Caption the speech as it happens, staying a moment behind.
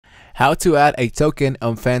How to add a token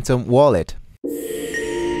on Phantom Wallet.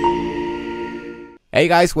 Hey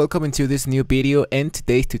guys, welcome into this new video. In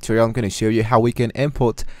today's tutorial I'm going to show you how we can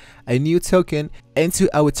import a new token into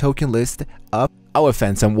our token list of our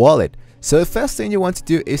Phantom Wallet. So the first thing you want to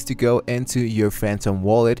do is to go into your Phantom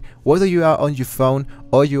Wallet. Whether you are on your phone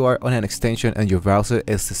or you are on an extension and your browser,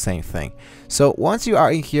 is the same thing. So once you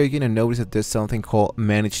are in here, you're going to notice that there's something called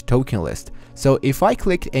Manage Token List. So if I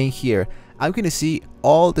click in here, I'm going to see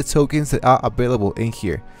all the tokens that are available in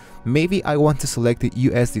here. Maybe I want to select the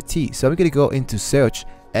USDT, so I'm going to go into search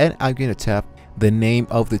and I'm going to tap the name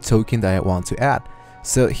of the token that I want to add.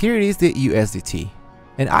 So here it is, the USDT,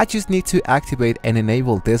 and I just need to activate and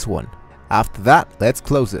enable this one. After that, let's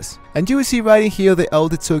close this, and you will see right in here that all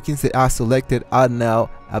the tokens that are selected are now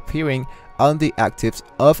appearing on the actives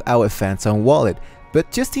of our Phantom Wallet. But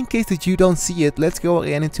just in case that you don't see it, let's go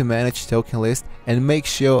again into Manage Token List and make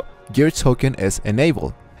sure your token is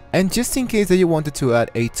enabled. And just in case that you wanted to add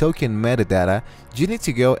a token metadata, you need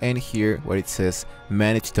to go in here where it says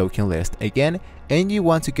Manage Token List again, and you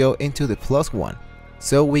want to go into the +1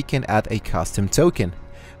 so we can add a custom token.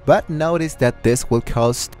 But notice that this will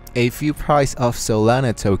cost a few price of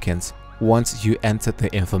Solana tokens once you enter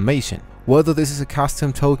the information, whether this is a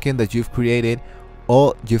custom token that you've created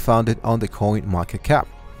or you found it on the CoinMarketCap.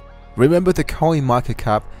 Remember, the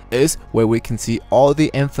CoinMarketCap is where we can see all the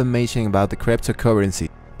information about the cryptocurrency,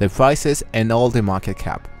 the prices and all the market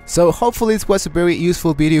cap. So hopefully this was a very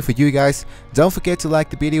useful video for you guys. Don't forget to like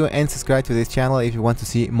the video and subscribe to this channel if you want to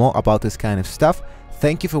see more about this kind of stuff.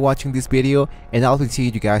 Thank you for watching this video, and I'll see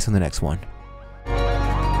you guys on the next one.